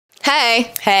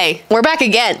Hey. Hey. We're back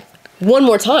again. One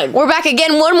more time. We're back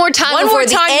again one more time before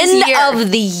the end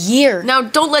of the year. Now,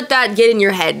 don't let that get in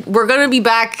your head. We're going to be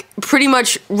back pretty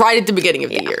much right at the beginning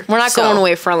of the year. We're not going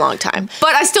away for a long time.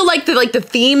 But I still like the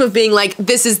theme of being like,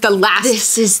 this is the last.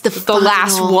 This is the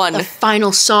last one. The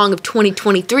final song of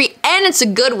 2023. And it's a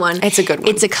good one. It's a good one.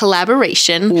 It's a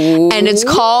collaboration. Ooh. And it's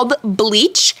called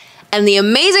Bleach. And the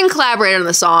amazing collaborator on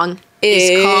the song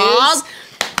is called...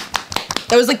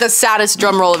 That was like the saddest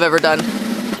drum roll I've ever done.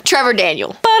 Trevor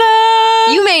Daniel.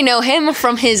 Ta-da! You may know him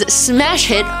from his smash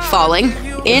hit, Falling.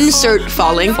 Insert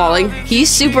Falling. He's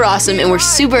super awesome, and we're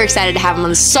super excited to have him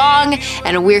on the song,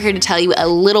 and we're here to tell you a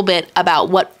little bit about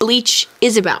what Bleach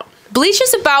is about. Bleach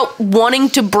is about wanting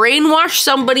to brainwash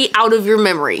somebody out of your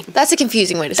memory. That's a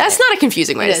confusing way to say it. That's not a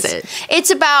confusing way to say it.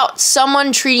 It's about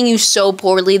someone treating you so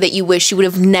poorly that you wish you would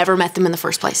have never met them in the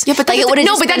first place. Yeah, but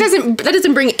that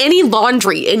doesn't bring any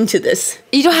laundry into this.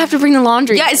 You don't have to bring the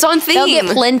laundry. Yeah, it's on theme. They'll get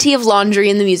plenty of laundry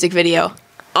in the music video.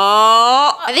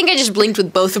 Oh, I think I just blinked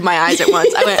with both of my eyes at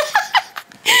once. I went,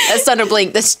 that's not a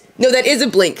blink. No, that is a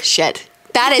blink. Shit.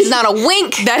 That is not a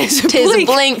wink. That is a Tis blink.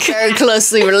 a blink. Very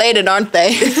closely related, aren't they?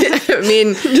 I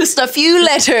mean, just a few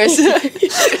letters.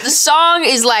 The song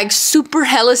is like super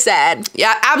hella sad.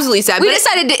 Yeah, absolutely sad. We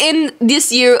decided to end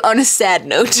this year on a sad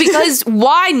note. Because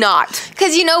why not?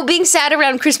 Because, you know, being sad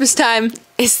around Christmas time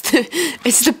it's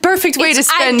the perfect way to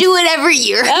spend. I do it every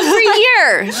year. Every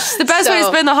year. It's the best way to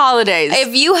spend the holidays.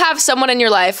 If you have someone in your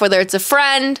life, whether it's a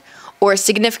friend or a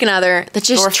significant other, that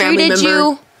just treated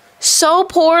you so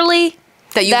poorly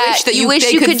that you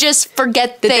wish you could just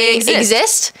forget that they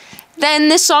exist, then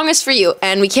this song is for you,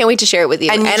 and we can't wait to share it with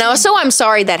you. And also, I'm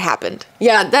sorry that happened.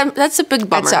 Yeah, that's a big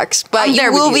bummer. That sucks. But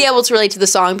you will be able to relate to the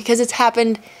song because it's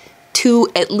happened to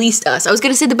at least us. I was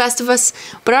going to say the best of us,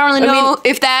 but I don't really know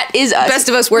if that is us. Best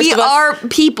of us, worst of us. We are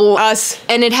people. Us.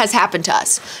 And it has happened to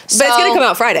us. But it's going to come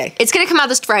out Friday. It's going to come out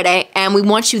this Friday, and we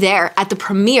want you there at the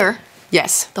premiere.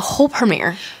 Yes. The whole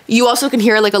premiere. You also can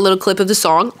hear like a little clip of the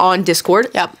song on Discord.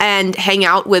 Yep. And hang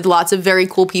out with lots of very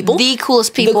cool people. The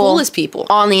coolest people. The coolest people.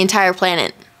 On the entire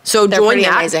planet. So join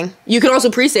that. Amazing. You can also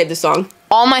pre-save the song.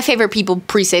 All my favorite people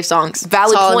pre-save songs.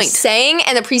 Valid point. point. I'm saying,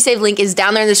 and the pre-save link is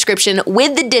down there in the description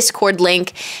with the Discord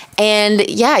link. And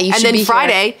yeah, you should be And then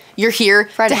Friday, you're here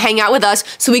to hang out with us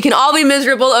so we can all be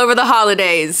miserable over the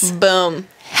holidays. Boom.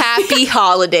 Happy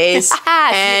holidays. See you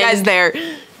guys there.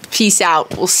 Peace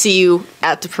out. We'll see you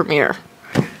at the premiere.